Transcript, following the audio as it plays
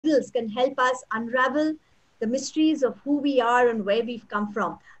titles can help us unravel the mysteries of who we are and where we've come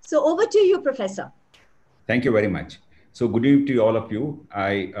from. So over to you, Professor. Thank you very much. So good evening to all of you.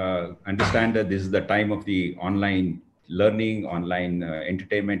 I understand that this is the time of the online learning, online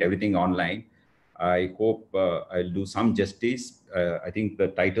entertainment, everything online. I hope I'll do some justice. I think the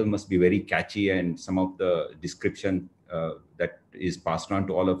title must be very catchy, and some of the description that is passed on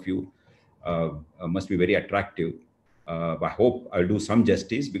to all of you must be very attractive. I hope I'll do some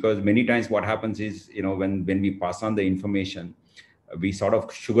justice, because many times what happens is, when we pass on the information, we sort of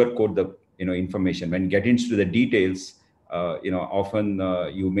sugarcoat the information. When get into the details, often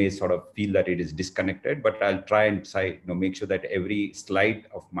you may sort of feel that it is disconnected, but I'll try and make sure that every slide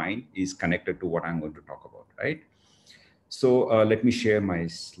of mine is connected to what I'm going to talk about, right? So let me share my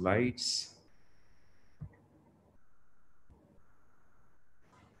slides.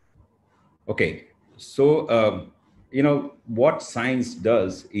 Okay, so what science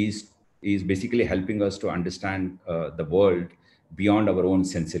does is basically helping us to understand the world beyond our own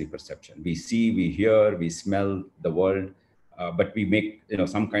sensory perception. We see, we hear, we smell the world, but we make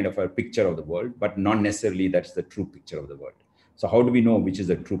some kind of a picture of the world, but not necessarily that's the true picture of the world. So how do we know which is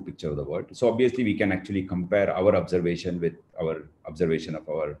the true picture of the world? So obviously we can actually compare our observation with our observation of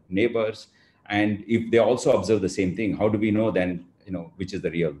our neighbors, and if they also observe the same thing, how do we know then which is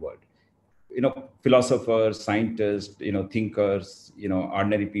the real world? Philosophers, scientists, thinkers,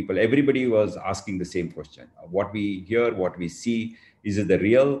 ordinary people, everybody was asking the same question. What we hear, what we see, is it the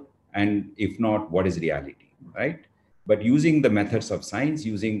real? And if not, what is reality, right? But using the methods of science,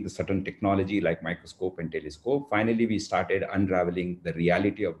 using the certain technology like microscope and telescope, finally we started unraveling the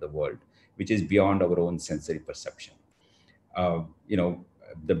reality of the world, which is beyond our own sensory perception.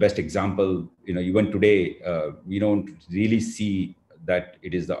 The best example, even today, we don't really see that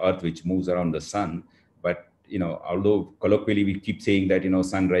it is the earth which moves around the sun, but although colloquially we keep saying that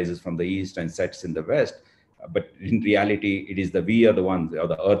sun rises from the east and sets in the west, but in reality it is we are the one, or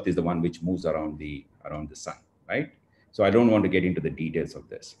the earth is the one which moves around the sun, right? So I don't want to get into the details of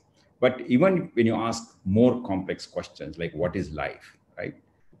this, but even when you ask more complex questions like what is life, right?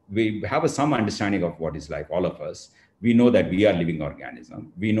 We have some understanding of what is life, all of us. We know that we are living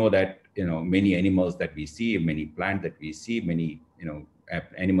organism. We know that many animals that we see, many plants that we see, many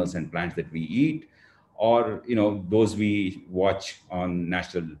animals and plants that we eat, or those we watch on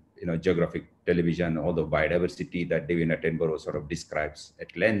National Geographic television, all the biodiversity that David Attenborough sort of describes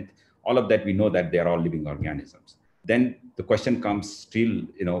at length. All of that, we know that they are all living organisms. Then the question comes still,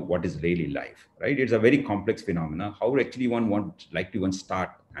 what is really life, right? It's a very complex phenomena. How actually one like to even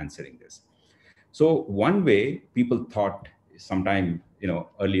start answering this? So one way people thought sometime,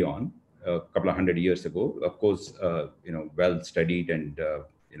 early on, a couple of hundred years ago, of course, well studied and,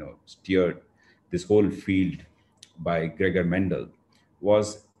 steered this whole field by Gregor Mendel,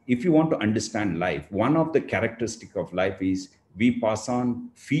 was if you want to understand life, one of the characteristics of life is we pass on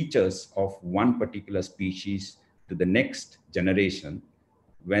features of one particular species to the next generation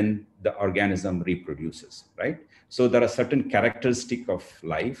when the organism reproduces, right? So there are certain characteristics of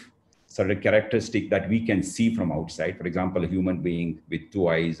life, certain characteristic that we can see from outside. For example, a human being with 2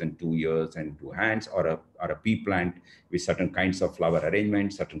 eyes and 2 ears and 2 hands, or a pea plant with certain kinds of flower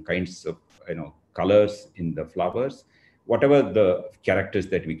arrangement, certain kinds of colors in the flowers, whatever the characters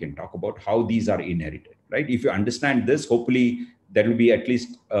that we can talk about, how these are inherited, right? If you understand this, hopefully that will be at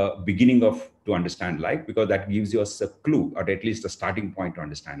least a beginning to understand life, because that gives you a clue, or at least a starting point to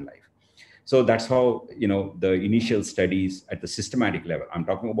understand life. So that's how, the initial studies at the systematic level, I'm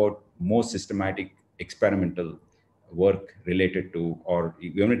talking about more systematic experimental work related to, or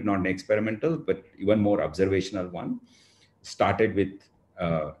even not experimental, but even more observational one, started with,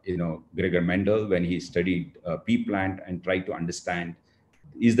 Gregor Mendel, when he studied pea plant and tried to understand,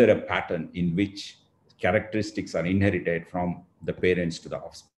 is there a pattern in which characteristics are inherited from the parents to the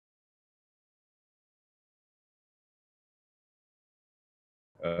offspring?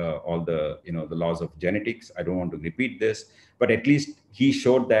 All the the laws of genetics. I don't want to repeat this, but at least he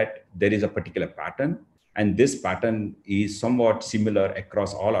showed that there is a particular pattern, and this pattern is somewhat similar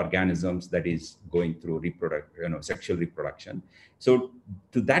across all organisms that is going through sexual reproduction. So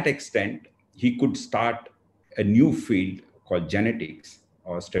to that extent, he could start a new field called genetics,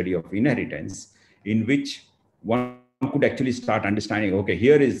 or study of inheritance, in which one could actually start understanding, okay,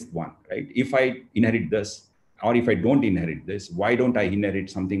 here is one, right? If I inherit this, or if I don't inherit this, why don't I inherit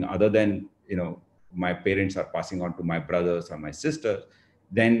something other than, my parents are passing on to my brothers or my sisters?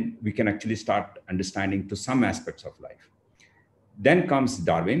 Then we can actually start understanding to some aspects of life. Then comes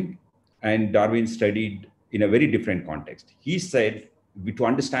Darwin, and Darwin studied in a very different context. He said, to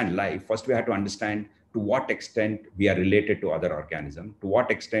understand life, first we have to understand to what extent we are related to other organisms, to what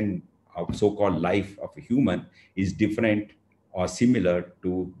extent our so-called life of a human is different or similar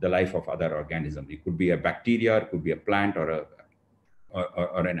to the life of other organisms. It could be a bacteria, it could be a plant, or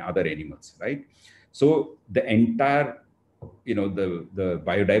an other animals, right? So the entire, the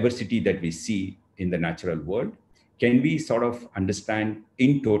biodiversity that we see in the natural world, can we sort of understand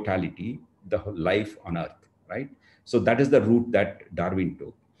in totality the whole life on Earth, right? So that is the route that Darwin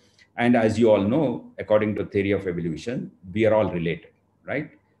took. And as you all know, according to theory of evolution, we are all related,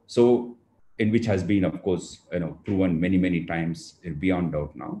 right? So, in which has been, of course, proven many, many times beyond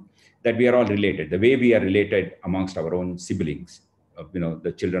doubt now, that we are all related. The way we are related amongst our own siblings,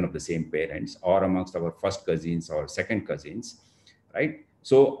 the children of the same parents, or amongst our first cousins or second cousins, right?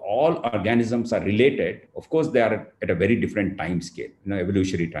 So all organisms are related. Of course, they are at a very different time scale,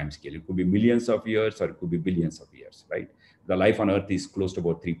 evolutionary time scale. It could be millions of years or it could be billions of years, right? The life on Earth is close to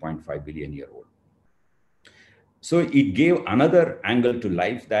about 3.5 billion year old. So it gave another angle to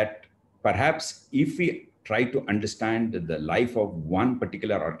life, that perhaps if we try to understand the life of one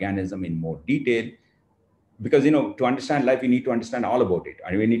particular organism in more detail, because to understand life, we need to understand all about it,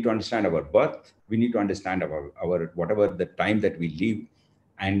 and we need to understand our birth, we need to understand our whatever the time that we live,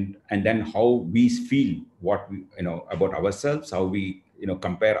 and then how we feel, what we about ourselves, how we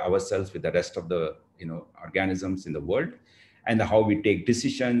compare ourselves with the rest of the organisms in the world, and how we take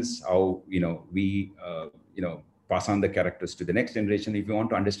decisions, how we pass on the characters to the next generation. If you want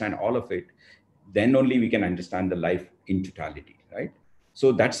to understand all of it, then only we can understand the life in totality, right?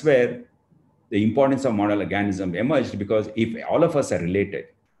 So that's where the importance of model organism emerged, because if all of us are related,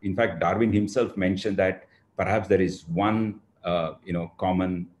 in fact, Darwin himself mentioned that perhaps there is one,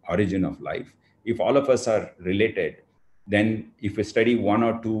 common origin of life. If all of us are related, then if we study one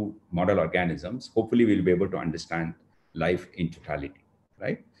or two model organisms, hopefully we'll be able to understand life in totality,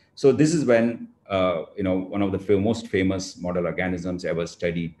 right? So this is when, one of the most famous model organisms ever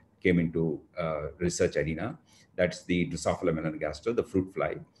studied came into research arena. That's the Drosophila Melanogaster, the fruit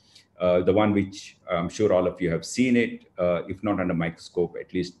fly. The one which I'm sure all of you have seen it, if not under microscope,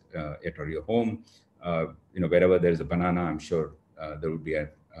 at least at your home. Wherever there's a banana, I'm sure there would be a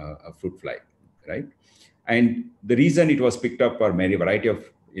fruit fly, right? And the reason it was picked up for many variety of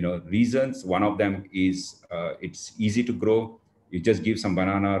reasons. One of them is it's easy to grow. You just give some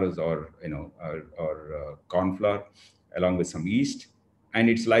bananas or corn flour along with some yeast, and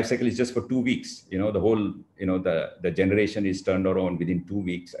its life cycle is just for 2 weeks. The whole the generation is turned around within 2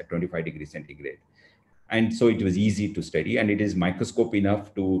 weeks at 25 degrees centigrade. And so it was easy to study, and it is microscope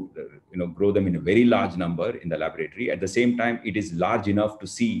enough to grow them in a very large number in the laboratory. At the same time, it is large enough to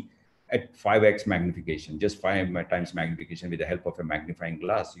see at 5x magnification, just 5 times magnification. With the help of a magnifying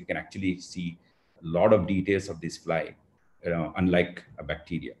glass, you can actually see a lot of details of this fly, unlike a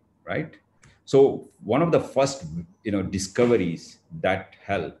bacteria, right? So one of the first discoveries that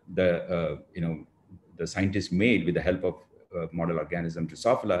the scientists made with the help of model organism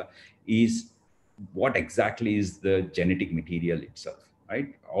Drosophila is what exactly is the genetic material itself,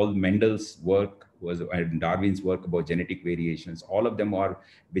 right? All Mendel's work and Darwin's work about genetic variations, all of them are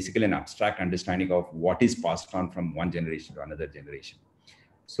basically an abstract understanding of what is passed on from one generation to another generation.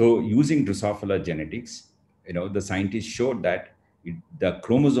 So using Drosophila genetics, the scientists showed that the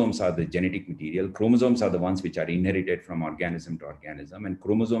chromosomes are the genetic material. Chromosomes are the ones which are inherited from organism to organism, and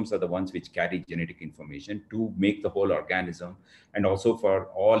chromosomes are the ones which carry genetic information to make the whole organism, and also for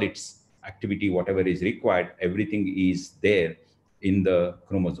all its activity, whatever is required, everything is there in the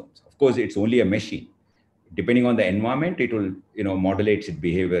chromosomes. Of course, it's only a machine. Depending on the environment, it will modulate its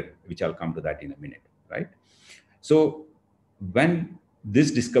behavior, which I'll come to that in a minute, right? So when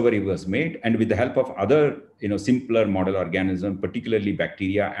this discovery was made, and with the help of other simpler model organisms, particularly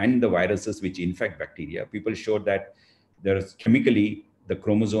bacteria and the viruses which infect bacteria, people showed that there's chemically the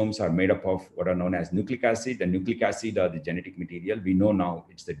chromosomes are made up of what are known as nucleic acid. The nucleic acid are the genetic material. We know now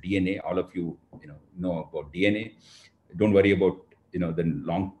it's the DNA. All of you know about DNA. Don't worry about the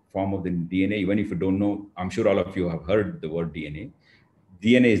long form of the DNA. Even if you don't know, I'm sure all of you have heard the word DNA.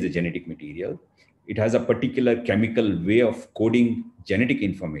 DNA is the genetic material. It has a particular chemical way of coding genetic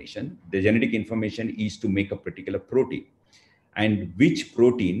information. The genetic information is to make a particular protein, and which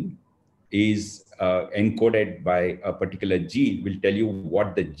protein is encoded by a particular gene will tell you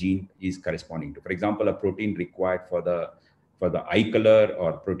what the gene is corresponding to. For example, a protein required for the eye color,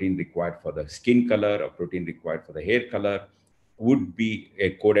 or protein required for the skin color, or protein required for the hair color would be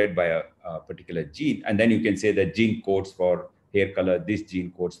coded by a particular gene. And then you can say that gene codes for hair color, this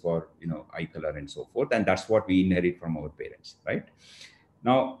gene codes for eye color, and so forth. And that's what we inherit from our parents, right?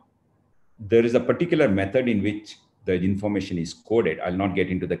 Now, there is a particular method in which the information is coded. I'll not get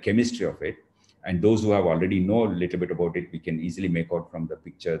into the chemistry of it, And those who have already know a little bit about it, we can easily make out from the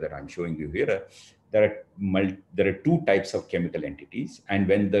picture that I'm showing you here. There are two types of chemical entities, and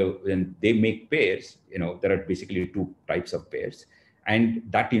when they make pairs, there are basically two types of pairs, and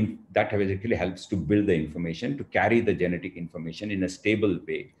that basically helps to build the information, to carry the genetic information in a stable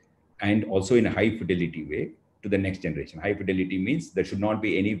way, and also in a high fidelity way to the next generation. High fidelity means there should not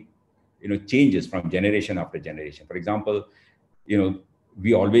be any changes from generation after generation. For example,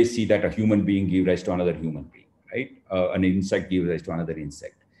 we always see that a human being gives rise to another human being, right? An insect gives rise to another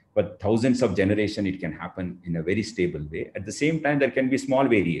insect. But thousands of generations, it can happen in a very stable way. At the same time, there can be small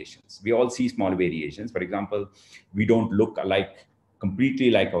variations. We all see small variations. For example, we don't look alike,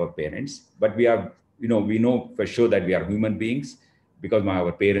 completely like our parents, but we know for sure that we are human beings because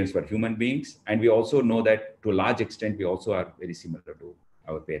our parents were human beings. And we also know that to a large extent, we also are very similar to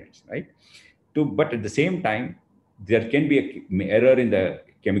our parents, right? But at the same time, there can be an error in the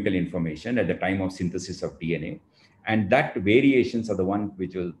chemical information at the time of synthesis of DNA. And that variations are the one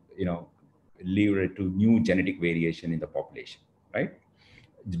which will, lead to new genetic variation in the population, right?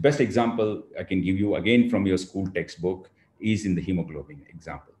 The best example I can give you, again, from your school textbook, is in the hemoglobin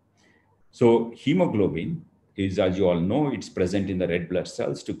example. So hemoglobin is, as you all know, it's present in the red blood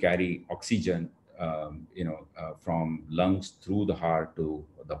cells to carry oxygen, from lungs through the heart to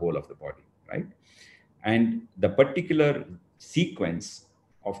the whole of the body, right? And the particular sequence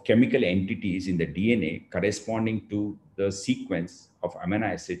of chemical entities in the DNA corresponding to the sequence of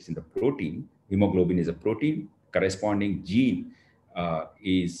amino acids in the protein, hemoglobin is a protein, corresponding gene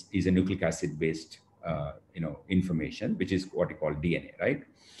is a nucleic acid based information, which is what we call DNA, right?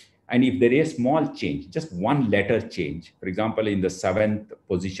 And if there is a small change, just one letter change, for example, in the seventh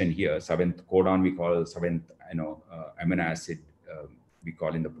position here, seventh codon, we call seventh amino acid, we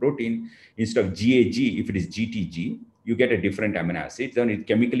call in the protein, instead of GAG, if it is GTG, you get a different amino acid, then it's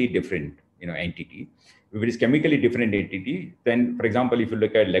chemically different entity. If it is chemically different entity, then, for example, if you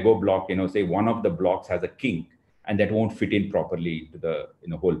look at Lego block, say one of the blocks has a kink, and that won't fit in properly to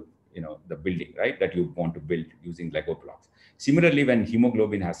the whole, the building, right, that you want to build using Lego blocks. Similarly, when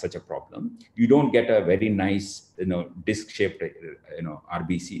hemoglobin has such a problem, you don't get a very nice, disc-shaped,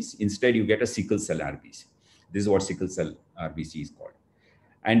 RBCs. Instead, you get a sickle cell RBC. This is what sickle cell RBC is called.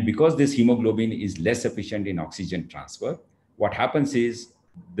 And because this hemoglobin is less efficient in oxygen transfer, what happens is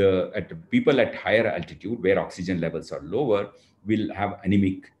people at higher altitude, where oxygen levels are lower, will have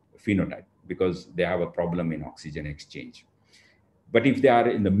anemic phenotype because they have a problem in oxygen exchange. But if they are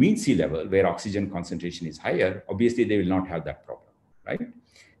in the mean sea level, where oxygen concentration is higher, obviously they will not have that problem, right?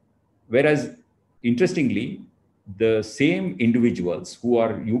 Whereas, interestingly, the same individuals who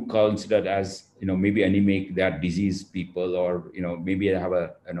are you consider as maybe anemic, they are diseased people, or maybe they have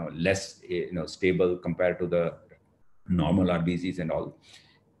a less stable compared to the normal RBCs and all.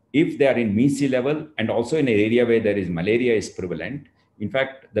 If they are in mean sea level and also in an area where there is malaria is prevalent, in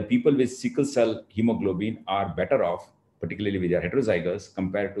fact, the people with sickle cell hemoglobin are better off, particularly with their heterozygous,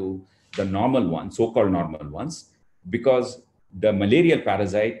 compared to the normal ones, so-called normal ones, because the malarial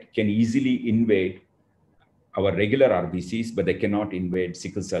parasite can easily invade our regular RBCs, but they cannot invade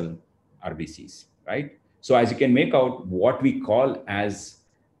sickle cell RBCs, right? So as you can make out, what we call as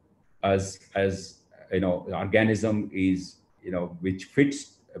organism is, which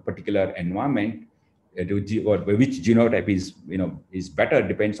fits a particular environment, or which genotype is better,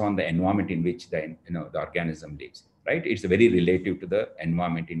 depends on the environment in which the organism lives, right? It's very relative to the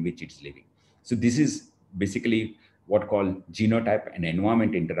environment in which it's living. So this is basically what called genotype and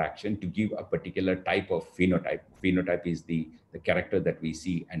environment interaction to give a particular type of phenotype. Phenotype is the character that we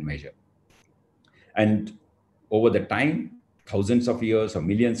see and measure. And over the time, thousands of years or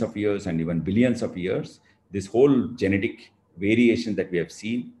millions of years and even billions of years, this whole genetic variation that we have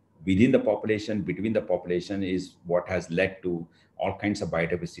seen within the population, between the population, is what has led to all kinds of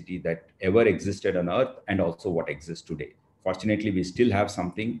biodiversity that ever existed on Earth and also what exists today. Fortunately, we still have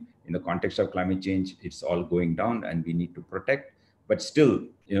something in the context of climate change. It's all going down and we need to protect, but still,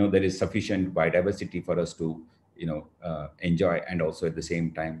 there is sufficient biodiversity for us to, enjoy, and also at the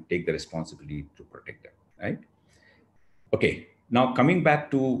same time, take the responsibility to protect them, right? Okay, now coming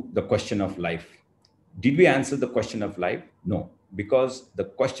back to the question of life. Did we answer the question of life? No, because the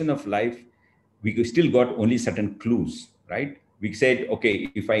question of life, we still got only certain clues, right? We said,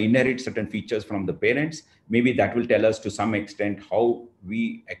 okay, if I inherit certain features from the parents, maybe that will tell us to some extent how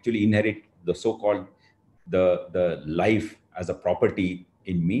we actually inherit the so-called the life as a property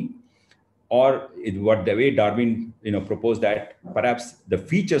in me. Or what the way Darwin proposed, that perhaps the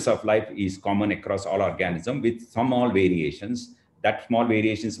features of life is common across all organisms with some small variations. That small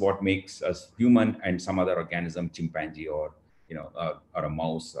variation is what makes us human and some other organism, chimpanzee or or a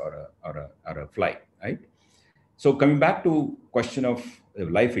mouse or a fly, right? So coming back to question of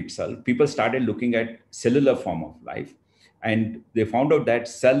life itself, people started looking at cellular form of life, and they found out that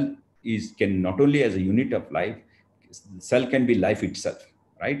cell can not only as a unit of life, cell can be life itself,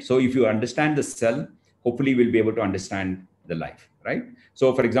 right? So if you understand the cell, hopefully we'll be able to understand the life, right?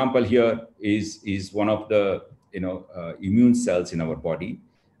 So for example, here is one of the immune cells in our body,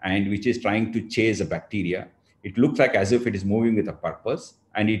 and which is trying to chase a bacteria. It looks like as if it is moving with a purpose,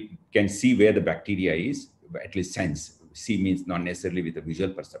 and it can see where the bacteria is, at least sense. See means not necessarily with a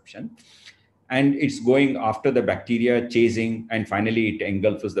visual perception. And it's going after the bacteria, chasing, and finally it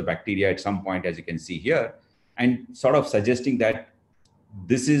engulfs the bacteria at some point, as you can see here, and sort of suggesting that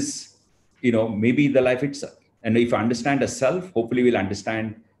this is, maybe the life itself. And if I understand a self, hopefully we'll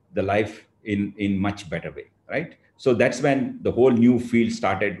understand the life in much better way, right? So that's when the whole new field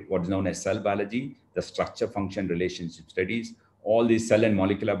started, what is known as cell biology, the structure function relationship studies. All these cell and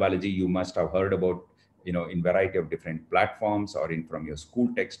molecular biology you must have heard about, in variety of different platforms or in from your school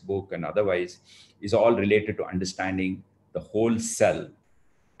textbook and otherwise, is all related to understanding the whole cell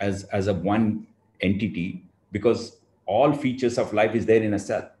as a one entity, because all features of life is there in a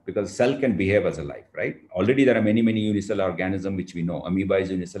cell, because cell can behave as a life, right? Already there are many unicellular organisms which we know. Amoeba is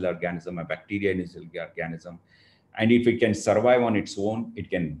a unicellular organism, a bacteria is a unicellular organism, and if it can survive on its own, it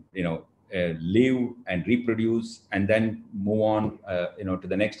can live and reproduce and then move on to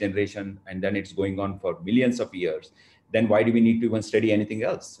the next generation, and then it's going on for millions of years. Then why do we need to even study anything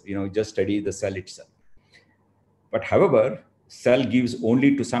else? Just study the cell itself. But however, cell gives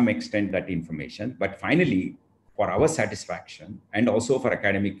only to some extent that information. But finally, for our satisfaction and also for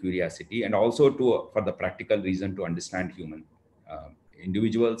academic curiosity and also for the practical reason to understand human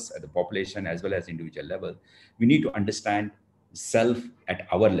individuals at the population as well as individual level, we need to understand self at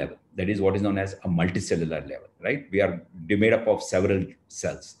our level. That is what is known as a multicellular level, right? We are made up of several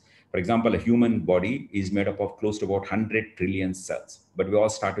cells. For example, a human body is made up of close to about 100 trillion cells, but we all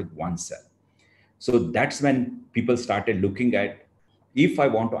start with one cell. So that's when people started looking at, if I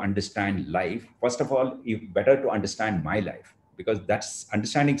want to understand life, first of all, better to understand my life, because that's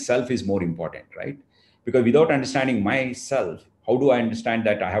understanding self is more important, right? Because without understanding myself, how do I understand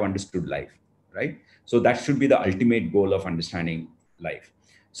that I have understood life, right? So that should be the ultimate goal of understanding life.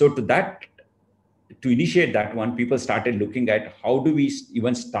 So to initiate that one, people started looking at how do we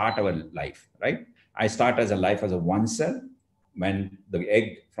even start our life, right? I start as a life as a one cell, when the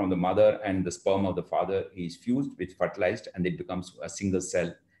egg from the mother and the sperm of the father is fused, with fertilized, and it becomes a single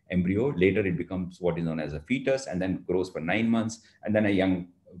cell embryo. Later, it becomes what is known as a fetus, and then grows for 9 months, and then a young,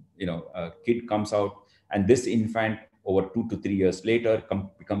 kid comes out, and this infant, over 2 to 3 years later,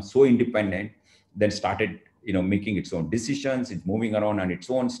 becomes so independent, then started, making its own decisions. It's moving around on its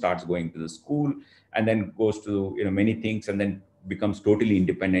own, starts going to the school, and then goes to many things, and then becomes totally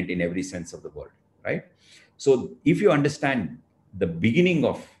independent in every sense of the word, right? So if you understand the beginning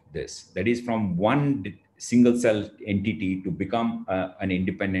of this, that is from one single cell entity to become an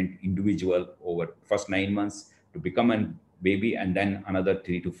independent individual over first 9 months to become a baby, and then another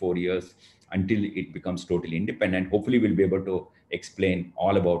 3 to 4 years until it becomes totally independent, hopefully we'll be able to explain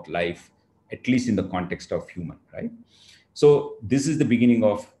all about life, at least in the context of human, right? So this is the beginning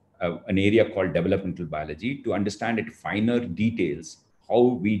of an area called developmental biology, to understand it finer details, how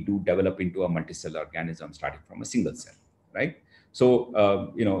we do develop into a multicellular organism starting from a single cell, right?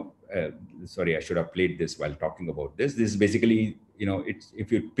 So, sorry, I should have played this while talking about this. This is basically, it's,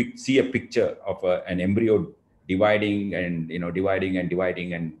 if you see a picture of an embryo dividing and, dividing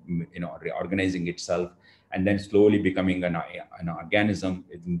and, reorganizing itself, and then slowly becoming an organism.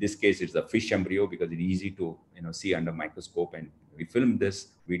 In this case, it's a fish embryo, because it's easy to see under microscope, and we film this,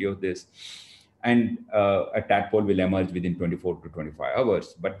 video this, and a tadpole will emerge within 24 to 25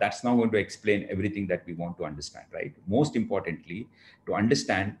 hours. But that's not going to explain everything that we want to understand, right? Most importantly, to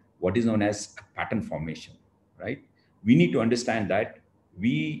understand what is known as pattern formation, right? We need to understand that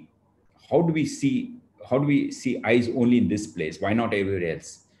how do we see eyes only in this place? Why not everywhere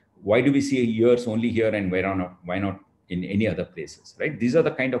else? Why do we see ears only here, and why not in any other places, right? These are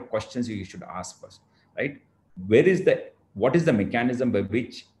the kind of questions you should ask first, right? What is the mechanism by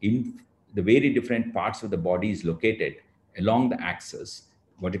which in the very different parts of the body is located along the axis,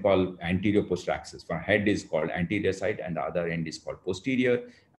 what you call anterior posterior axis. For head is called anterior side, and the other end is called posterior,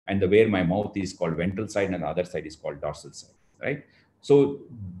 and where my mouth is called ventral side, and the other side is called dorsal side, right? So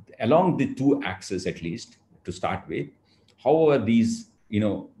along the two axes, at least to start with, how are these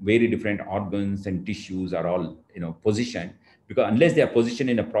very different organs and tissues are all positioned? Because unless they are positioned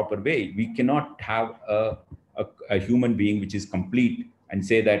in a proper way, we cannot have a human being which is complete and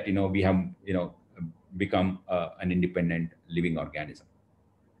say that we have become an independent living organism.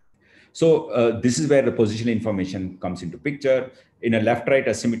 So this is where the positional information comes into picture. In a left-right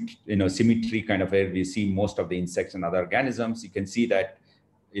asymmetry, symmetry kind of where we see most of the insects and other organisms, you can see that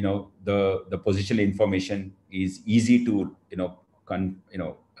the positional information is easy to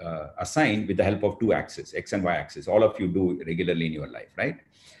assign with the help of two axes, X and Y axis. All of you do regularly in your life, right?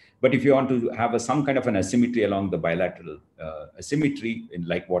 But if you want to have some kind of an asymmetry along the bilateral asymmetry, in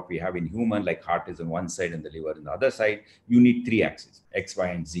like what we have in human, like heart is on one side and the liver on the other side, you need three axes, X, Y,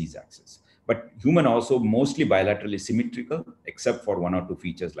 and Z axis. But human also mostly bilaterally symmetrical, except for one or two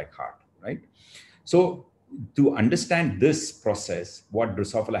features like heart, right? So to understand this process, what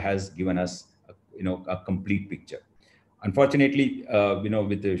Drosophila has given us, a complete picture. Unfortunately,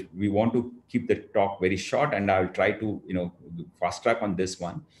 we want to keep the talk very short, and I'll try to, fast track on this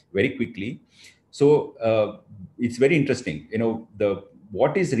one very quickly. So it's very interesting.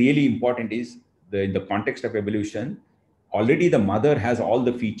 What is really important is in the context of evolution, already the mother has all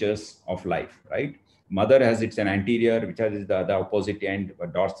the features of life, right? Mother has an anterior, which has the opposite end,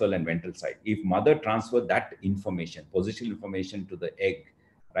 dorsal and ventral side. If mother transfer that information, positional information to the egg,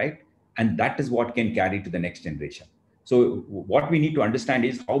 right? And that is what can carry to the next generation. So what we need to understand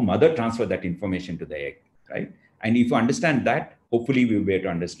is how mother transfer that information to the egg, right? And if you understand that, hopefully we will be able to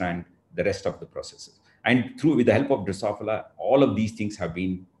understand the rest of the processes. And with the help of Drosophila, all of these things have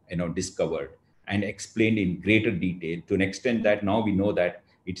been, discovered and explained in greater detail to an extent that now we know that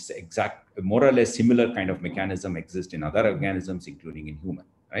it's more or less similar kind of mechanism exists in other organisms, including in human,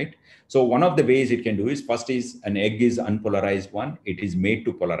 right? So one of the ways it can do is, first is an egg is unpolarized one. It is made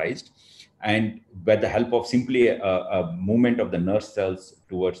to polarized. And with the help of simply a movement of the nerve cells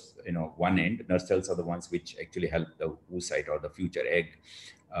towards one end, nerve cells are the ones which actually help the oocyte or the future egg,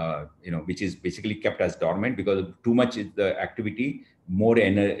 which is basically kept as dormant because too much is the activity, more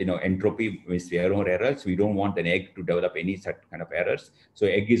entropy means error errors. We don't want an egg to develop any such kind of errors. So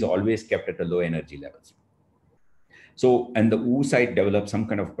egg is always kept at a low energy levels. So, and the oocyte develops some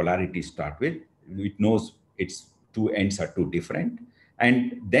kind of polarity to start with. It knows its two ends are too different.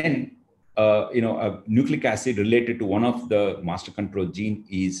 And then a nucleic acid related to one of the master control gene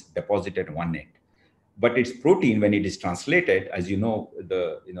is deposited at one end. But its protein, when it is translated, as you know,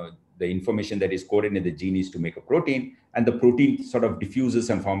 the information that is coded in the gene is to make a protein, and the protein sort of diffuses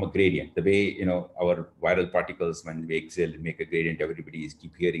and form a gradient. The way our viral particles, when we exhale, make a gradient, everybody is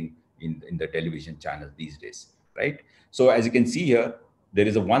keep hearing in the television channel these days, right? So as you can see here, there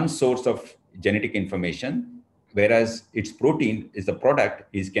is one source of genetic information, whereas its protein is the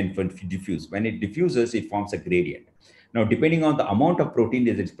product can diffuse. When it diffuses, it forms a gradient. Now, depending on the amount of protein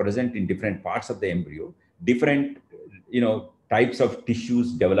that is present in different parts of the embryo, different types of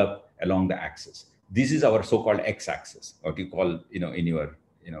tissues develop along the axis. This is our so-called x-axis, what you call in your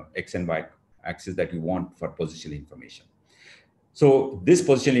x and y axis that you want for positional information. So this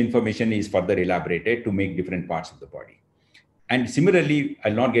positional information is further elaborated to make different parts of the body. And similarly,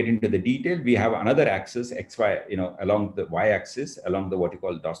 I'll not get into the detail. We have another axis, XY, along the y-axis, along the what you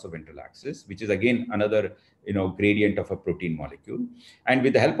call dorsoventral axis, which is again another, gradient of a protein molecule. And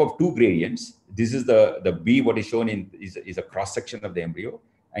with the help of two gradients, this is the B, what is shown is a cross section of the embryo,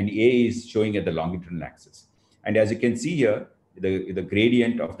 and A is showing at the longitudinal axis. And as you can see here, the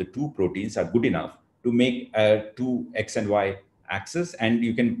gradient of the two proteins are good enough to make two X and Y axis, and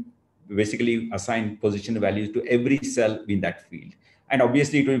you can basically assign position values to every cell in that field. And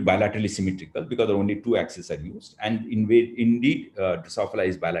obviously it will be bilaterally symmetrical because only two axes are used. And indeed, Drosophila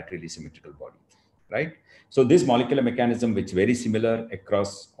is bilaterally symmetrical body, right? So this molecular mechanism, which is very similar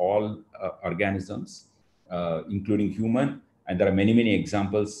across all organisms, including human, and there are many, many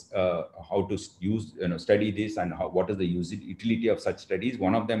examples how to use, study this and what is the utility of such studies.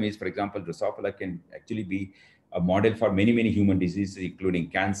 One of them is, for example, Drosophila can actually be a model for many, many human diseases, including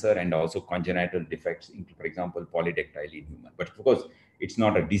cancer and also congenital defects, for example, polydactyly in human. But of course, it's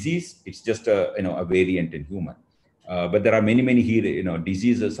not a disease; it's just a variant in human. But there are many, many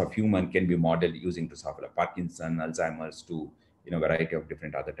diseases of human can be modeled using Drosophila, Parkinson, Alzheimer's, to variety of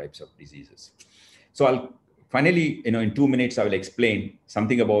different other types of diseases. So I'll finally, in 2 minutes, I will explain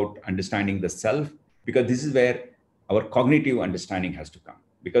something about understanding the self, because this is where our cognitive understanding has to come.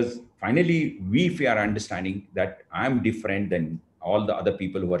 Because finally, if we are understanding that I'm different than all the other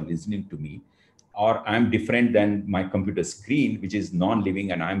people who are listening to me, or I'm different than my computer screen, which is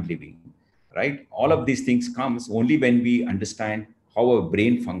non-living and I'm living, right? All of these things comes only when we understand how our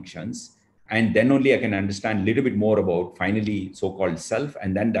brain functions. And then only I can understand a little bit more about finally so-called self.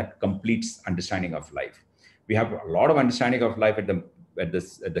 And then that completes understanding of life. We have a lot of understanding of life at at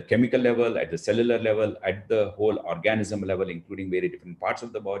the chemical level, at the cellular level, at the whole organism level, including very different parts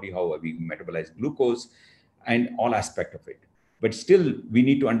of the body, how we metabolize glucose, and all aspect of it. But still, we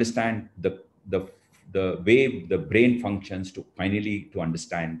need to understand the way the brain functions to finally to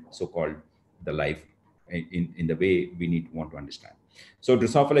understand so-called the life in the way we want to understand. So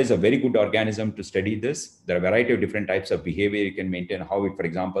Drosophila is a very good organism to study this. There are a variety of different types of behavior you can maintain, how it, for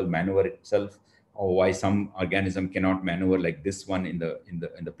example, maneuver itself, or why some organism cannot maneuver like this one in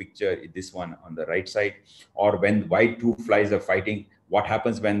the picture, this one on the right side, or why two flies are fighting, what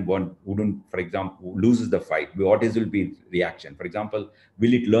happens when one wouldn't, for example, loses the fight, what will be reaction? For example,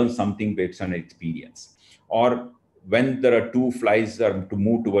 will it learn something based on experience? Or when there are two flies are to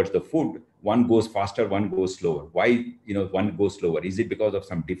move towards the food, one goes faster, one goes slower. Why, one goes slower? Is it because of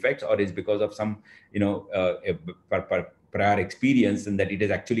some defects, or is it because of some, prior experience, and that it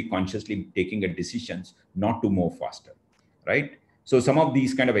is actually consciously taking a decisions not to move faster, right? So some of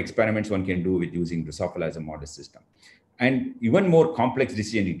these kind of experiments one can do with using Drosophila as a model system. And even more complex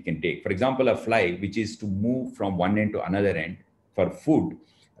decision it can take. For example, a fly, which is to move from one end to another end for food,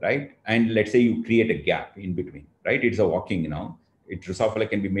 right? And let's say you create a gap in between, right? It's a walking now. Drosophila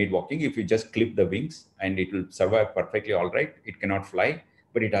can be made walking if you just clip the wings, and it will survive perfectly all right. It cannot fly,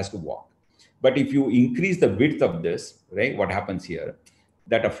 but it has to walk. But if you increase the width of this, right, what happens here,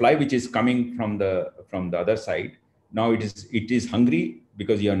 that a fly which is coming from the other side, now it is hungry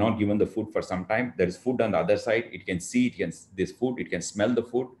because you are not given the food for some time. There is food on the other side. It can see, this food, it can smell the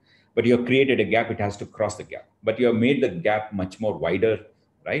food, but you have created a gap. It has to cross the gap, but you have made the gap much more wider,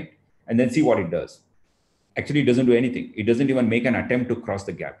 right? And then see what it does. Actually, it doesn't do anything. It doesn't even make an attempt to cross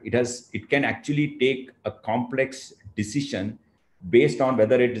the gap. It can actually take a complex decision based on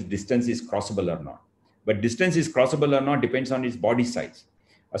whether distance is crossable or not. But distance is crossable or not depends on its body size.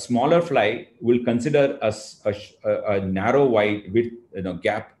 A smaller fly will consider a narrow wide width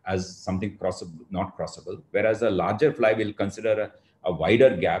gap as something not crossable, whereas a larger fly will consider a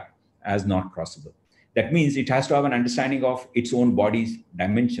wider gap as not crossable. That means it has to have an understanding of its own body's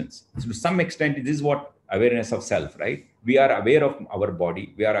dimensions. So to some extent, this is what awareness of self, right? We are aware of our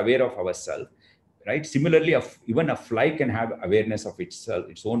body, we are aware of ourself, right? Similarly, even a fly can have awareness of itself,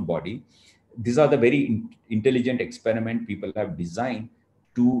 its own body. These are the very intelligent experiment people have designed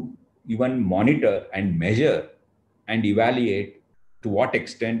to even monitor and measure and evaluate to what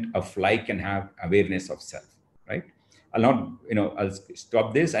extent a fly can have awareness of self, right? I'll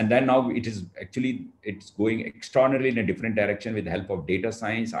stop this. And then now it's going extraordinarily in a different direction with the help of data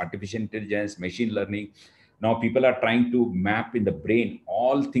science, artificial intelligence, machine learning. Now people are trying to map in the brain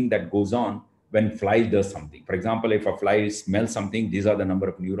all things that goes on when fly does something. For example, if a fly smells something, these are the number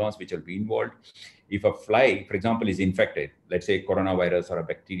of neurons which will be involved. If a fly, for example, is infected, let's say coronavirus or a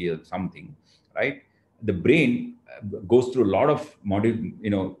bacteria or something, right? The brain goes through a lot of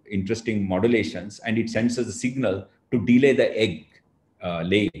interesting modulations, and it sends us a signal to delay the egg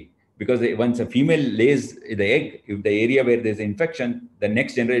laying. Because once a female lays the egg, if the area where there's infection, the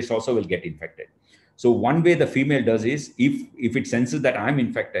next generation also will get infected. So one way the female does is, if it senses that I'm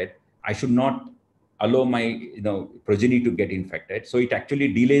infected, I should not allow my progeny to get infected. So it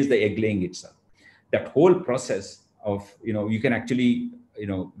actually delays the egg laying itself. That whole process of you can actually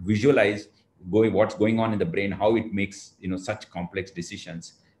visualize what's going on in the brain, how it makes such complex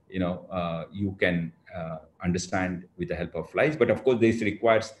decisions. You can understand with the help of flies. But of course, this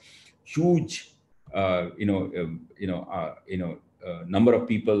requires huge number of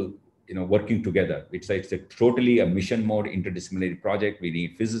people working together. It's a totally a mission mode interdisciplinary project. We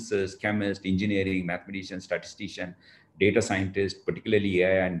need physicists, chemists, engineering, mathematicians, statistician, data scientists, particularly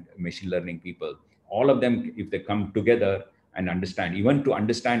AI and machine learning people. All of them, if they come together and understand, even to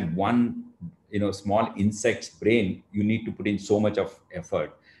understand one small insect's brain, you need to put in so much of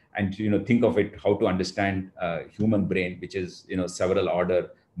effort. And think of it, how to understand human brain, which is several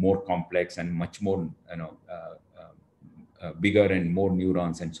order more complex and much more bigger and more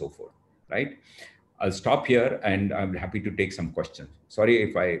neurons and so forth, right? I'll stop here, and I'm happy to take some questions. Sorry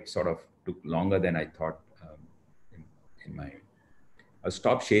if I sort of took longer than I thought in my. I'll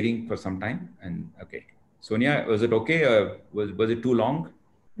stop sharing for some time. And okay, Sonia, was it okay? Was it too long?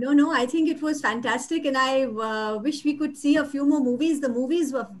 No, I think it was fantastic. And I wish we could see a few more movies. The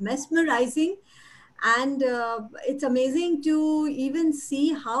movies were mesmerizing. And it's amazing to even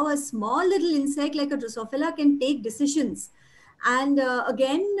see how a small little insect like a Drosophila can take decisions. And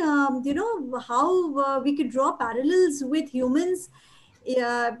again, how we could draw parallels with humans, in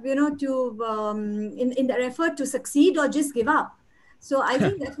their effort to succeed or just give up. So I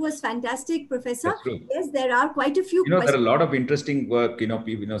think that was fantastic, Professor. Yes, there are quite a few questions. There are a lot of interesting work,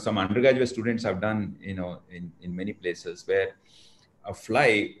 some undergraduate students have done, in many places where a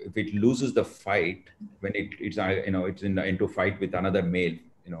fly, if it loses the fight when it's it's into fight with another male,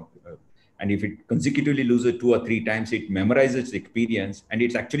 and if it consecutively loses 2 or 3 times, it memorizes the experience and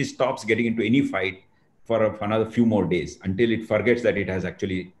it actually stops getting into any fight for another few more days until it forgets that it has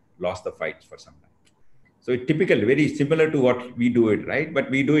actually lost the fight for some time. So it's typical, very similar to what we do it, right?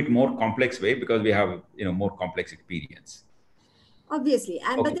 But we do it more complex way because we have more complex experience. Obviously.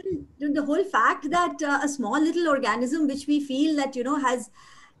 And but Okay. then the whole fact that a small little organism which we feel that has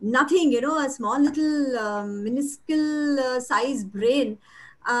nothing, a small little minuscule size brain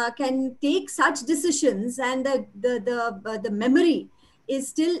can take such decisions, and the memory is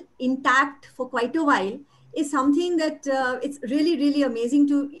still intact for quite a while, is something that it's really really amazing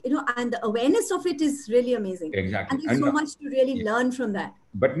to, and the awareness of it is really amazing, and Exactly. there's And so much to really learn from that.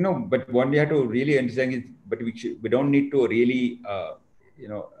 but no, but what we have to really understand is, but we don't need to really,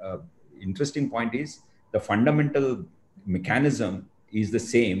 interesting point is the fundamental mechanism is the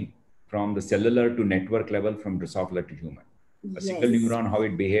same from the cellular to network level, from Drosophila to human. A single Yes. neuron, how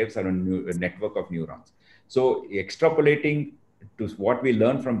it behaves, or a network of neurons. So extrapolating to what we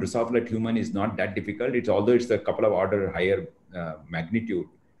learn from Drosophila to human is not that difficult. Although it's a couple of order higher magnitude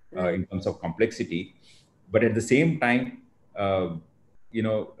Right. in terms of complexity, but at the same time, uh, you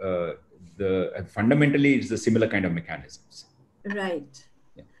know, uh, the fundamentally it's a similar kind of mechanisms. Right.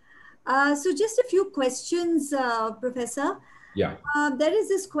 Yeah. So just a few questions, Professor. Yeah. There is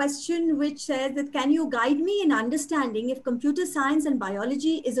this question which says that, can you guide me in understanding if computer science and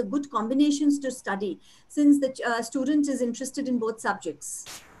biology is a good combinations to study, since the student is interested in both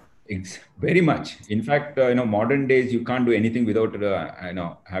subjects? Very much. In fact, modern days you can't do anything without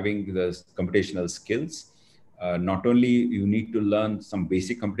having the computational skills. Not only you need to learn some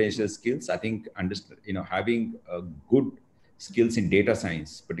basic computational skills. I think having good skills in data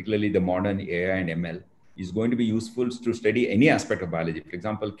science, particularly the modern AI and ML, is going to be useful to study any aspect of biology. For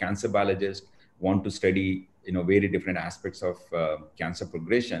example, cancer biologists want to study very different aspects of cancer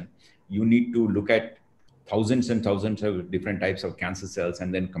progression. You need to look at thousands and thousands of different types of cancer cells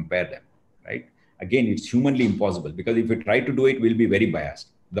and then compare them, right? Again, it's humanly impossible because if we try to do it, we'll be very biased.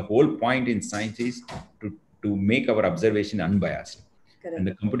 The whole point in science is to make our observation unbiased. And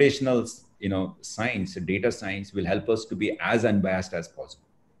Correct. the computational, science, data science will help us to be as unbiased as possible.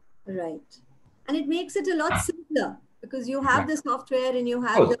 Right. And it makes it a lot simpler because you have the Exactly. software and you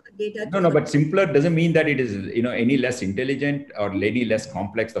have Oh, the data no, to no, sort but simpler doesn't mean that it is, any less intelligent or any less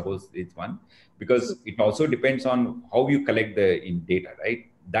complex. The whole it's one, of. because it also depends on how you collect the in data, right?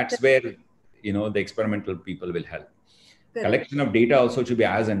 That's where the experimental people will help. Correct. Collection of data also should be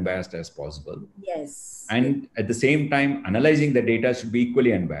as unbiased as possible, Yes. Yes. and at the same time, analyzing the data should be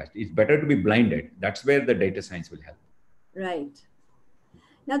equally unbiased. It's better to be blinded. That's where the data science will help. Right.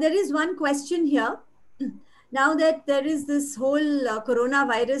 Now, there is one question here. Now that there is this whole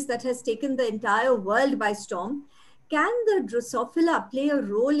coronavirus that has taken the entire world by storm, can the Drosophila play a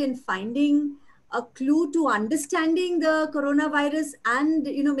role in finding a clue to understanding the coronavirus and,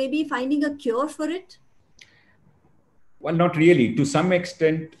 maybe finding a cure for it? Well, not really. To some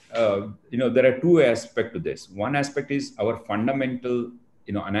extent, there are two aspects to this. One aspect is our fundamental,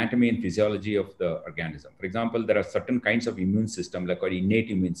 anatomy and physiology of the organism. For example, there are certain kinds of immune system, like our innate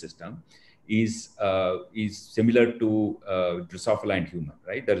immune system, is similar to Drosophila and human,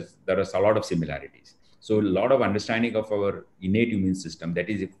 right? There is a lot of similarities. So a lot of understanding of our innate immune system, that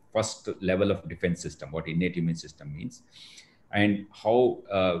is the first level of defense system, what innate immune system means, and how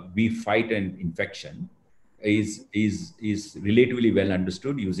we fight an infection is relatively well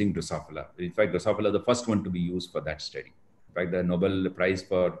understood using Drosophila. In fact, Drosophila is the first one to be used for that study. In fact, the Nobel Prize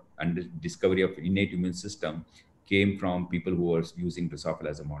for discovery of innate immune system came from people who were using Drosophila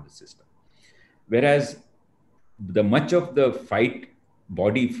as a model system. Whereas the much of the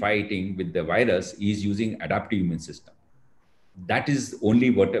body fighting with the virus is using adaptive immune system. That is only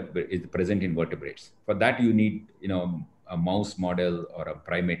what is present in vertebrates. For that, you need a mouse model or a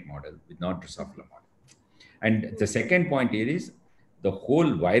primate model, with not Drosophila model. And the second point here is the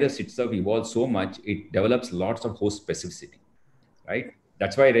whole virus itself evolves so much, it develops lots of host specificity, right?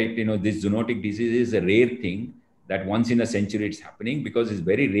 That's why, right, this zoonotic disease is a rare thing that once in a century it's happening, because it's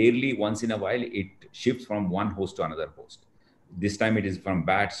very rarely once in a while it shifts from one host to another host. This time it is from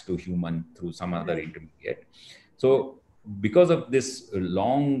bats to human through some other Right. intermediate. So because of this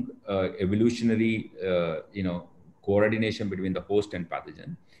long evolutionary, coordination between the host and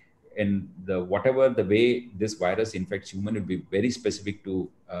pathogen, and whatever the way this virus infects human will be very specific to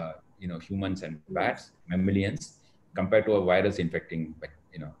humans and Yes. bats, mammalians, compared to a virus infecting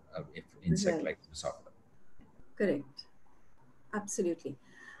insect Right. like Drosophila. Correct. Absolutely.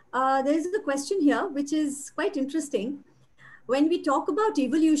 There is a question here which is quite interesting. when we talk about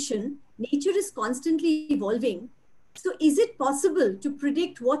evolution, nature is constantly evolving. So is it possible to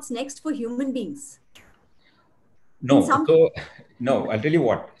predict what's next for human beings? In No. some, So no, I'll tell you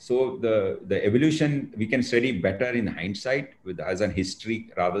what. So the evolution we can study better in hindsight with as an history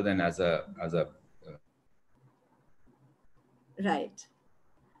rather than as a right.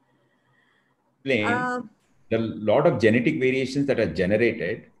 explain. Uh, There are a lot of genetic variations that are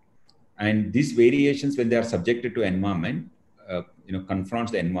generated, and these variations, when they are subjected to environment,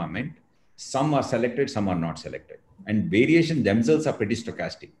 confronts the environment. Some are selected, some are not selected, and variation themselves are pretty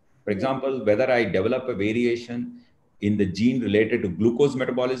stochastic. For yeah, example, whether I develop a variation in the gene related to glucose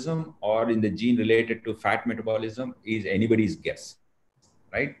metabolism or in the gene related to fat metabolism is anybody's guess,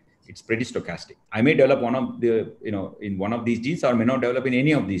 right? It's pretty stochastic. I may develop one of the, in one of these genes, or may not develop in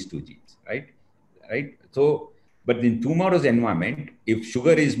any of these two genes, right? So, but in tomorrow's environment, if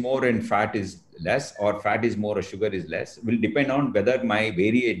sugar is more and fat is less, or fat is more or sugar is less, will depend on whether my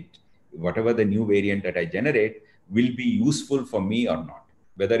variant, whatever the new variant that I generate, will be useful for me or not.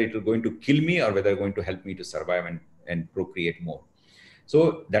 Whether it will going to kill me or whether it's going to help me to survive and procreate more.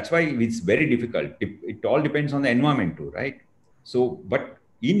 So that's why it's very difficult. It all depends on the environment too, right? So, but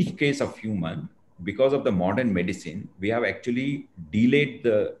in case of human, because of the modern medicine, we have actually delayed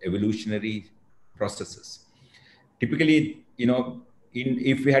the evolutionary processes. Typically,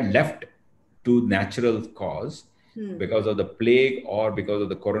 if we had left to natural cause, because of the plague or because of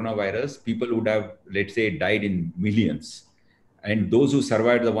the coronavirus, people would have, let's say, died in millions. And those who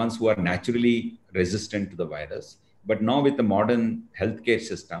survived, the ones who are naturally resistant to the virus. But now with the modern healthcare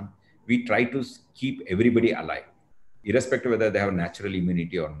system, we try to keep everybody alive, irrespective of whether they have natural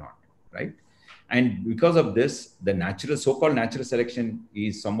immunity or not, right? And because of this, the natural, so-called natural selection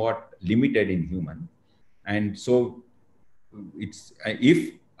is somewhat limited in human. And so it's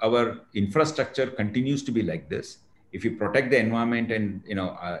if our infrastructure continues to be like this, if you protect the environment and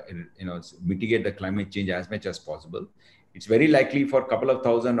mitigate the climate change as much as possible, it's very likely for a couple of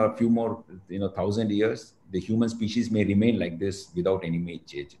thousand or few more 1,000 years, the human species may remain like this without any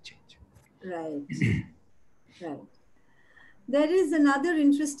major change. right, right. There is another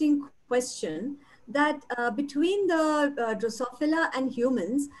interesting question that between the Drosophila and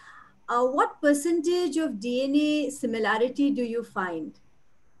humans, what percentage of DNA similarity do you find?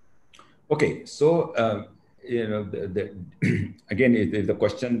 Okay, so again, if the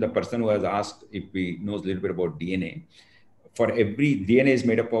question, the person who has asked if we knows a little bit about DNA, for every DNA is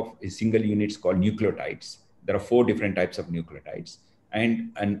made up of single units called nucleotides. There are 4 different types of nucleotides,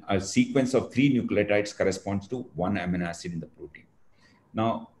 and a sequence of 3 nucleotides corresponds to 1 amino acid in the protein.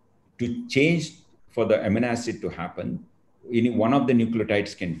 Now, to change for the amino acid to happen, one of the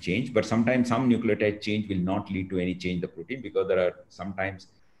nucleotides can change, but sometimes some nucleotide change will not lead to any change in the protein because there are sometimes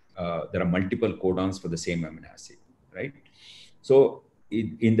there are multiple codons for the same amino acid, right? So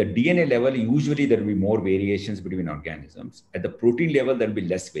in the DNA level, usually there will be more variations between organisms. At the protein level, there will be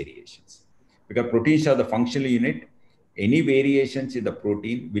less variations because proteins are the functional unit. Any variations in the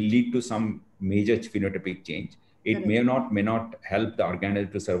protein will lead to some major phenotypic change. It Correct. may not help the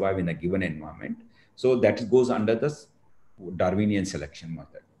organism to survive in a given environment. So that goes under the Darwinian selection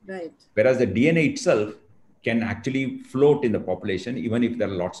method. Right. Whereas the DNA itself can actually float in the population even if there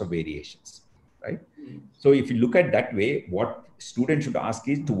are lots of variations, right? So if you look at that way, what students should ask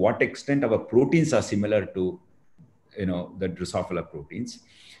is to what extent our proteins are similar to the Drosophila proteins.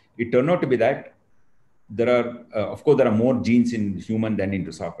 It turned out to be that there are, of course, there are more genes in human than in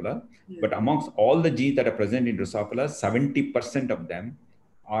Drosophila, but amongst all the genes that are present in Drosophila, 70% of them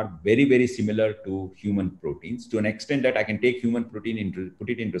are very, very similar to human proteins to an extent that I can take human protein and put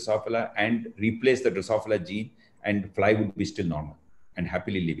it in Drosophila and replace the Drosophila gene, and fly would be still normal and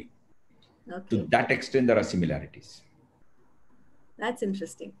happily living. To Okay, that extent, there are similarities. that's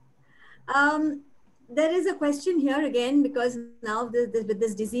interesting. Um, there is a question here again because now with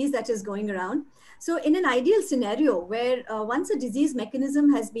this disease that is going around. So, in an ideal scenario where once a disease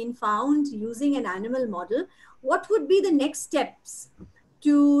mechanism has been found using an animal model, what would be the next steps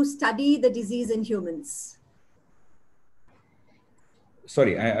to study the disease in humans?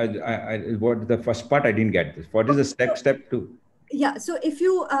 Sorry, what the first part I didn't get this. What is the So, step to? yeah, so if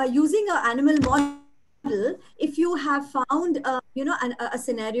you are using an animal model, if you have found a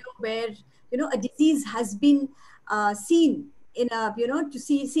scenario where a disease has been seen in a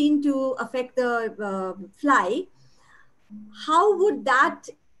seen to affect the fly, how would that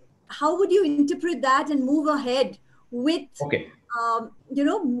how would you interpret that and move ahead with Okay.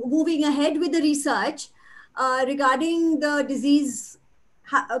 moving ahead with the research regarding the disease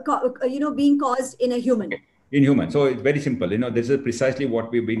being caused in a human? in human. So it's very simple. This is precisely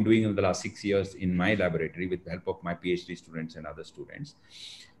what we've been doing in the last 6 years in my laboratory with the help of my PhD students and other students.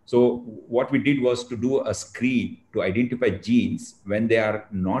 So what we did was to do a screen to identify genes. When they are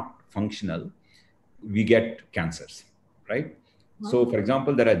not functional, we get cancers, right? So, for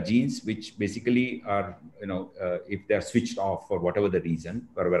example, there are genes which basically are, if they are switched off for whatever the reason,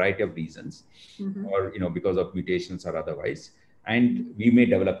 for a variety of reasons, or because of mutations or otherwise, and we may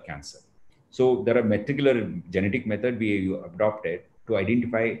develop cancer. So, there are particular genetic method we adopted to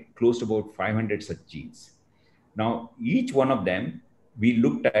identify close to about 500 such genes. Now, each one of them, we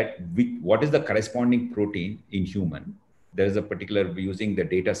looked at what is the corresponding protein in human. There is a particular, using the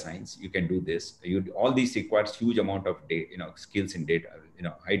data science, you can do this. All these requires huge amount of skills in data,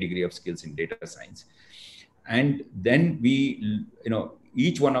 high degree of skills in data science. And then we,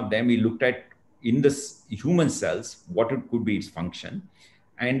 each one of them, we looked at in the human cells, what it could be its function.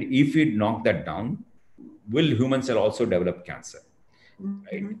 And if we knock that down, will human cell also develop cancer?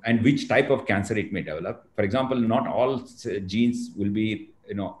 Right? And which type of cancer it may develop. For example, not all genes will be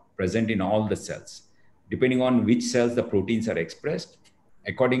present in all the cells. Depending on which cells the proteins are expressed,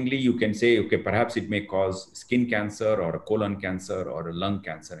 accordingly you can say, okay, perhaps it may cause skin cancer or a colon cancer or a lung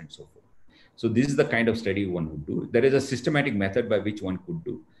cancer and so forth. So this is the kind of study one would do. There is a systematic method by which one could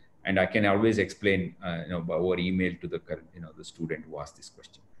do, and I can always explain over email to the the student who asked this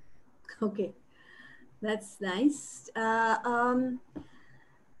question. Okay, that's nice. How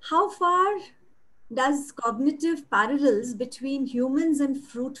far does cognitive parallels between humans and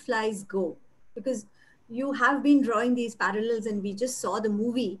fruit flies go? Because you have been drawing these parallels and we just saw the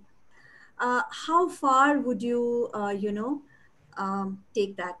movie. How far would you,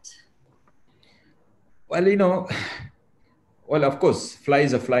 take that? Well, well, of course, fly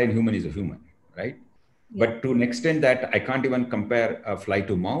is a fly and human is a human, right? Yeah. But to an extent that I can't even compare a fly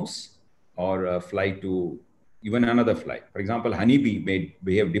to mouse or a fly to even another fly. For example, honeybee may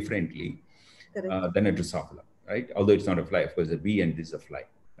behave differently than a Drosophila, right? Although it's not a fly, of course, a bee and this is a fly,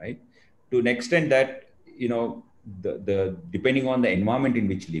 right? To an extent that, the depending on the environment in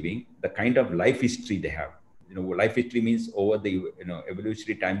which living, the kind of life history they have. Life history means over the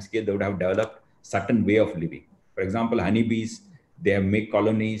evolutionary time scale, they would have developed certain way of living. For example, honeybees, they make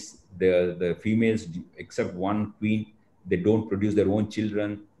colonies. The females, except one queen, they don't produce their own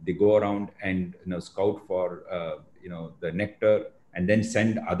children. They go around and scout for the nectar, and then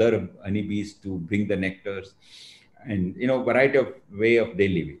send other honeybees to bring the nectars, and variety of way of they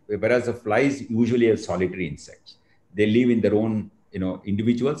live. Whereas the flies usually are solitary insects. They live in their own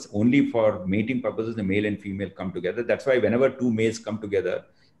individuals. Only for mating purposes, the male and female come together. That's why whenever two males come together,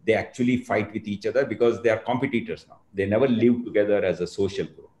 they actually fight with each other because they are competitors now. They never live together as a social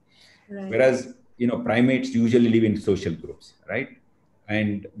group. Right. Whereas primates usually live in social groups, right?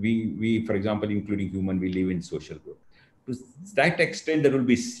 And we, for example, including human, we live in social groups. To that extent, there will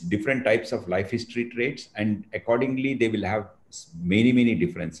be different types of life history traits, and accordingly, they will have many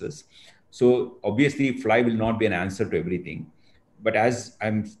differences. So obviously, fly will not be an answer to everything. But as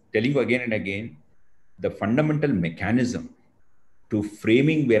I'm telling you again and again, the fundamental mechanism to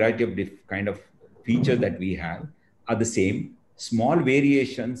framing variety of kind of features that we have are the same. Small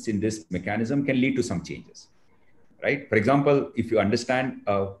variations in this mechanism can lead to some changes, right? For example, if you understand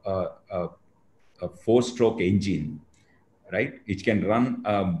a four-stroke engine, right, which can run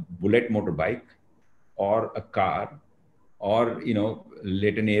a bullet motorbike or a car or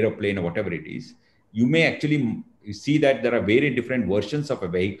let an aeroplane or whatever it is, you may actually see that there are very different versions of a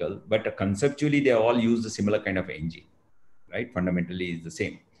vehicle, but conceptually they all use a similar kind of engine, right? Fundamentally is the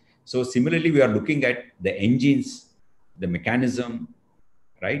same. So similarly, we are looking at the engines, the mechanism,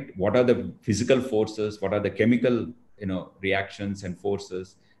 right? What are the physical forces? What are the chemical reactions and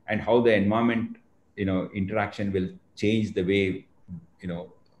forces, and how the environment interaction will change the way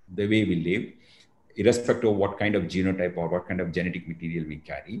the way we live, irrespective of what kind of genotype or what kind of genetic material we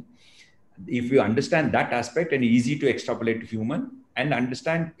carry. If you understand that aspect, and easy to extrapolate to human and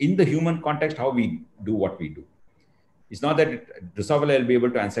understand in the human context how we do what we do. It's not that Drosophila will be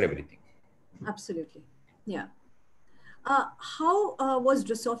able to answer everything. Absolutely. Yeah. How was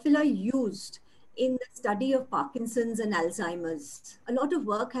Drosophila used in the study of Parkinson's and Alzheimer's? A lot of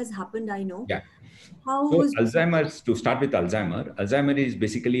work has happened, I know. Yeah. How so was Alzheimer's, to start with Alzheimer is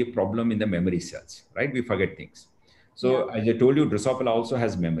basically a problem in the memory cells, right? We forget things. So as I told you, Drosophila also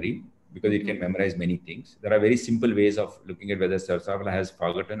has memory because it can memorize many things. There are very simple ways of looking at whether Drosophila has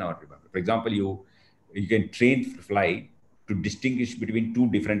forgotten or remembered. For example, you can train fly to distinguish between two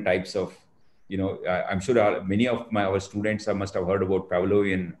different types of, I'm sure many of our students must have heard about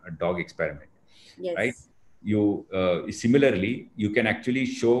Pavlovian dog experiment, yes. right? You similarly, you can actually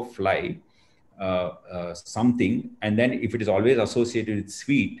show fly something, and then if it is always associated with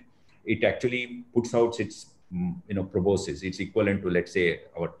sweet, it actually puts out its proboscis. It's equivalent to, let's say,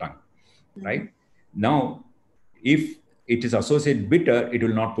 our tongue, right? Now, if it is associated bitter, it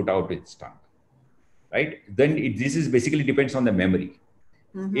will not put out its tongue, right? Then this is basically depends on the memory.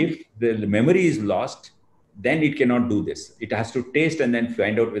 If the memory is lost, then it cannot do this. It has to taste and then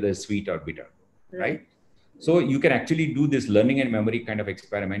find out whether it's sweet or bitter, right? So you can actually do this learning and memory kind of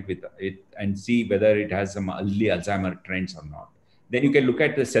experiment with it and see whether it has some early Alzheimer trends or not. Then you can look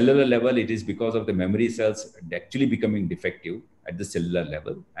at the cellular level. It is because of the memory cells actually becoming defective at the cellular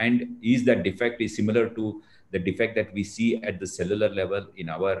level. And is that defect is similar to the defect that we see at the cellular level in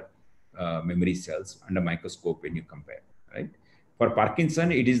our memory cells under microscope when you compare, right? For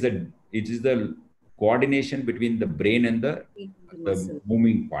Parkinson, it is the coordination between the brain and the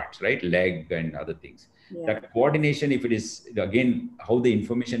moving parts, right? Leg and other things. That coordination, if it is, again, how the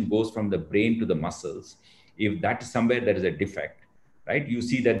information goes from the brain to the muscles, if that is somewhere there is a defect, right? You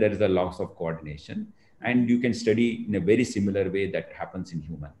see that there is a loss of coordination, and you can study in a very similar way that happens in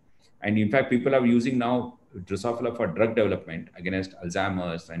human. And in fact, people are using now Drosophila for drug development against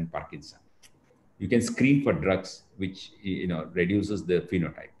Alzheimer's and Parkinson. You can screen for drugs which reduces the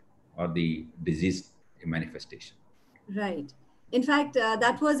phenotype or the disease manifestation. Right. In fact,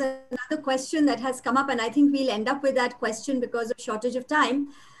 that was another question that has come up, and I think we'll end up with that question because of shortage of time.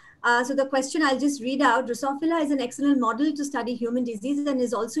 So the question I'll just read out: Drosophila is an excellent model to study human disease and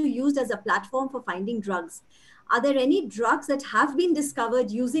is also used as a platform for finding drugs. Are there any drugs that have been discovered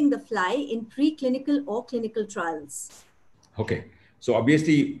using the fly in preclinical or clinical trials? Okay. So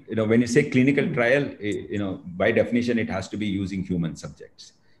obviously, when you say clinical trial, by definition, it has to be using human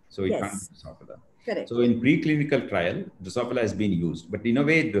subjects. So it can't be Drosophila. Correct. So in preclinical trial, Drosophila has been used, but in a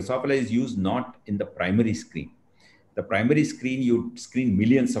way, Drosophila is used not in the primary screen. The primary screen, you screen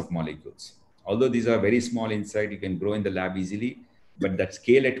millions of molecules. Although these are very small inside, you can grow in the lab easily, but that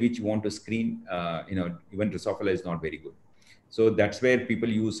scale at which you want to screen, even Drosophila is not very good. So that's where people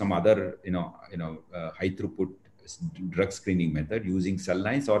use some other, high throughput drug screening method using cell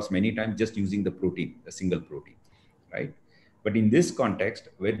lines, or many times just using the protein, a single protein, right? But in this context,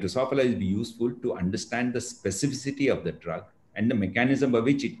 where Drosophila is useful to understand the specificity of the drug and the mechanism by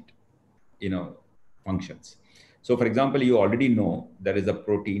which it, functions. So, for example, you already know there is a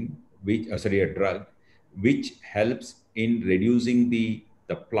protein, a drug, which helps in reducing the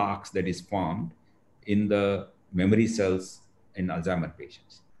plaques that is formed in the memory cells in Alzheimer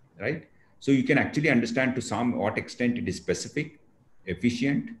patients, right? So you can actually understand to some what extent it is specific,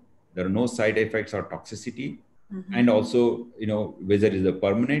 efficient, there are no side effects or toxicity, and also, whether it is a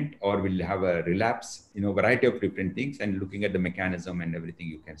permanent or will have a relapse, variety of different things, and looking at the mechanism and everything,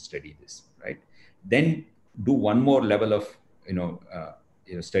 you can study this, right? Then do one more level of,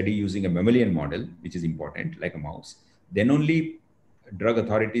 study using a mammalian model, which is important, like a mouse. Then only drug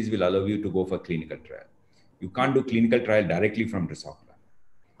authorities will allow you to go for clinical trial. You can't do clinical trial directly from Drosophila.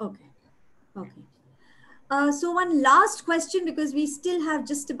 Okay. So one last question, because we still have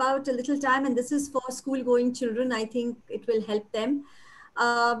just about a little time, and this is for school-going children. I think it will help them.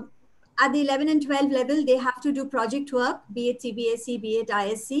 At the 11 and 12 level, they have to do project work, be it CBSE, be it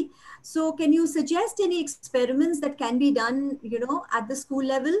ISC. So can you suggest any experiments that can be done, at the school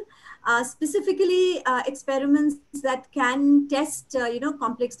level, specifically experiments that can test,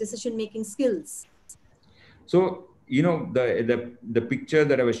 complex decision-making skills? So, the picture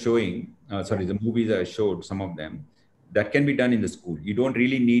that I was showing, the movies I showed, some of them, that can be done in the school. You don't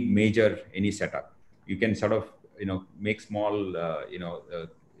really need any setup. You can sort of, make small,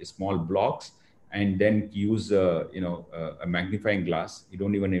 small blocks, and then use, a magnifying glass. You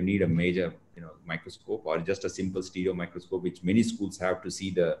don't even need a major, microscope, or just a simple stereo microscope, which many schools have to see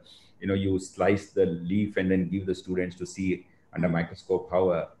the, you slice the leaf and then give the students to see under microscope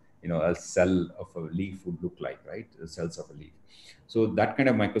how a cell of a leaf would look like, right? The cells of a leaf. So that kind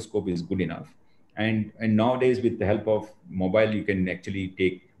of microscope is good enough. And nowadays, with the help of mobile, you can actually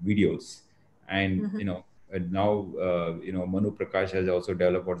take videos. And now Manu Prakash has also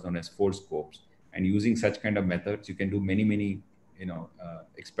developed what's known as four scopes. And using such kind of methods, you can do many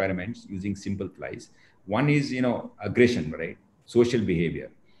experiments using simple flies. One is aggression, right? Social behavior.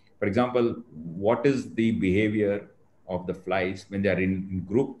 For example, what is the behavior of the flies when they are in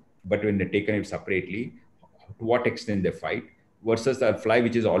group, but when they're taken it separately, to what extent they fight, versus a fly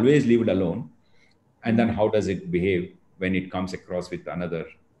which is always lived alone, and then how does it behave when it comes across with another,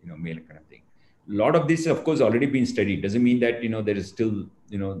 male kind of thing. A lot of this, of course, already been studied. Doesn't mean that there is still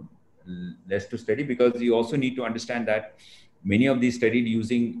less to study, because you also need to understand that many of these studied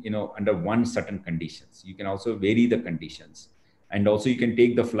using under one certain conditions. You can also vary the conditions, And also you can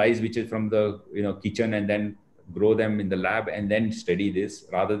take the flies which is from the kitchen and then grow them in the lab and then study this,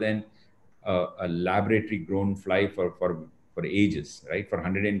 rather than a laboratory grown fly for ages, right? For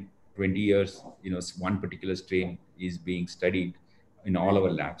 120 years, one particular strain is being studied in all our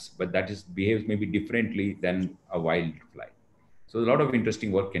labs, but that is behaves maybe differently than a wild fly. So a lot of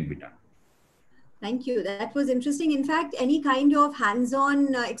interesting work can be done. Thank you. That was interesting. In fact, any kind of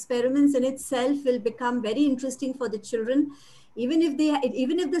hands-on experiments in itself will become very interesting for the children, even if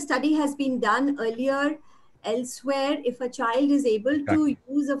the study has been done earlier elsewhere. If a child is able to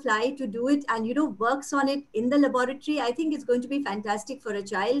use a fly to do it and works on it in the laboratory, I think it's going to be fantastic for a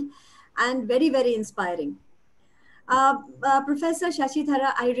child and very, very inspiring. Professor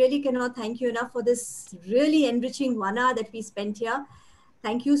Shashidhara, I really cannot thank you enough for this really enriching 1 hour that we spent here.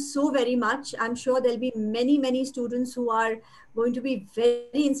 Thank you so very much. I'm sure there'll be many, many students who are going to be very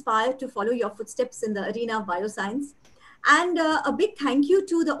inspired to follow your footsteps in the arena of bioscience. And a big thank you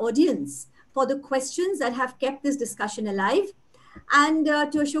to the audience for the questions that have kept this discussion alive. And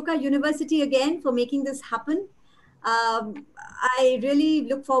to Ashoka University again for making this happen. I really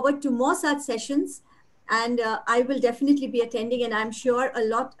look forward to more such sessions. And I will definitely be attending, and I'm sure a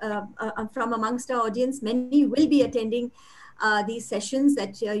lot from amongst our audience, many will be attending these sessions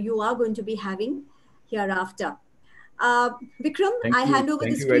that you are going to be having hereafter. Vikram, I hand over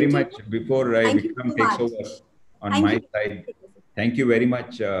the screen. Thank you very much. Before Vikram takes over on my side, thank you very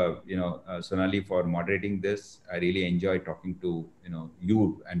much, Sonali, for moderating this. I really enjoy talking to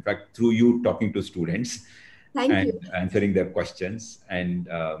you. In fact, through you, talking to students. Thank you. Answering their questions. And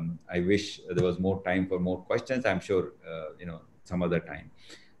I wish there was more time for more questions. I'm sure, some other time.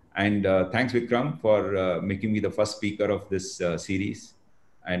 And thanks, Vikram, for making me the first speaker of this series.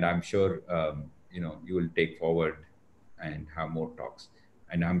 And I'm sure, you will take forward and have more talks.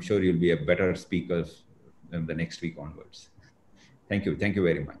 And I'm sure you'll be a better speaker than the next week onwards. Thank you. Thank you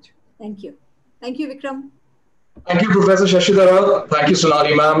very much. Thank you. Thank you, Vikram. Thank you, Professor Shashidhara. Thank you,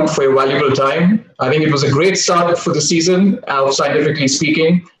 Sonali ma'am, for your valuable time. I think it was a great start for the season of Scientifically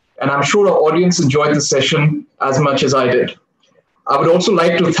Speaking, and I'm sure our audience enjoyed the session as much as I did. I would also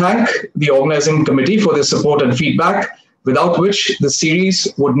like to thank the organizing committee for their support and feedback, without which the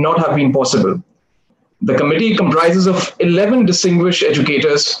series would not have been possible. The committee comprises of 11 distinguished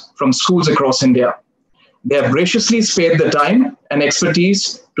educators from schools across India. They have graciously spared the time and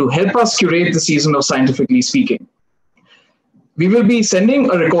expertise to help us curate the season of Scientifically Speaking. We will be sending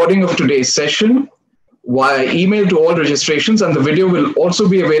a recording of today's session via email to all registrations, and the video will also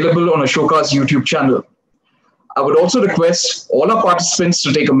be available on Ashoka's YouTube channel. I would also request all our participants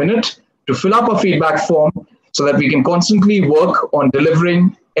to take a minute to fill up a feedback form so that we can constantly work on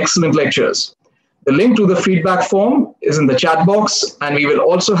delivering excellent lectures. The link to the feedback form is in the chat box, and we will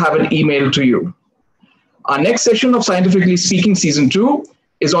also have an email to you. Our next session of Scientifically Speaking Season 2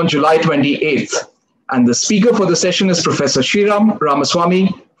 is on July 28th, and the speaker for the session is Professor Sriram Ramaswamy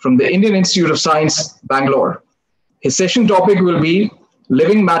from the Indian Institute of Science, Bangalore. His session topic will be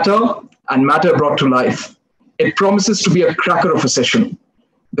Living Matter and Matter Brought to Life. It promises to be a cracker of a session.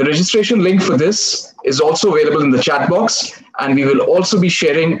 The registration link for this is also available in the chat box, and we will also be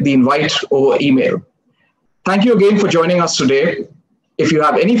sharing the invite over email. Thank you again for joining us today. If you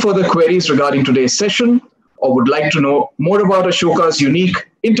have any further queries regarding today's session or would like to know more about Ashoka's unique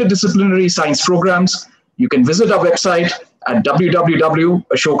interdisciplinary science programs, you can visit our website at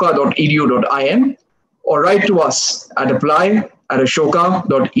www.ashoka.edu.in or write to us at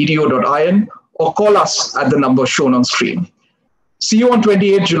apply@ashoka.edu.in or call us at the number shown on screen. See you on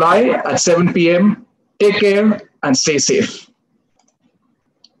 28th July at 7 p.m. Take care and stay safe.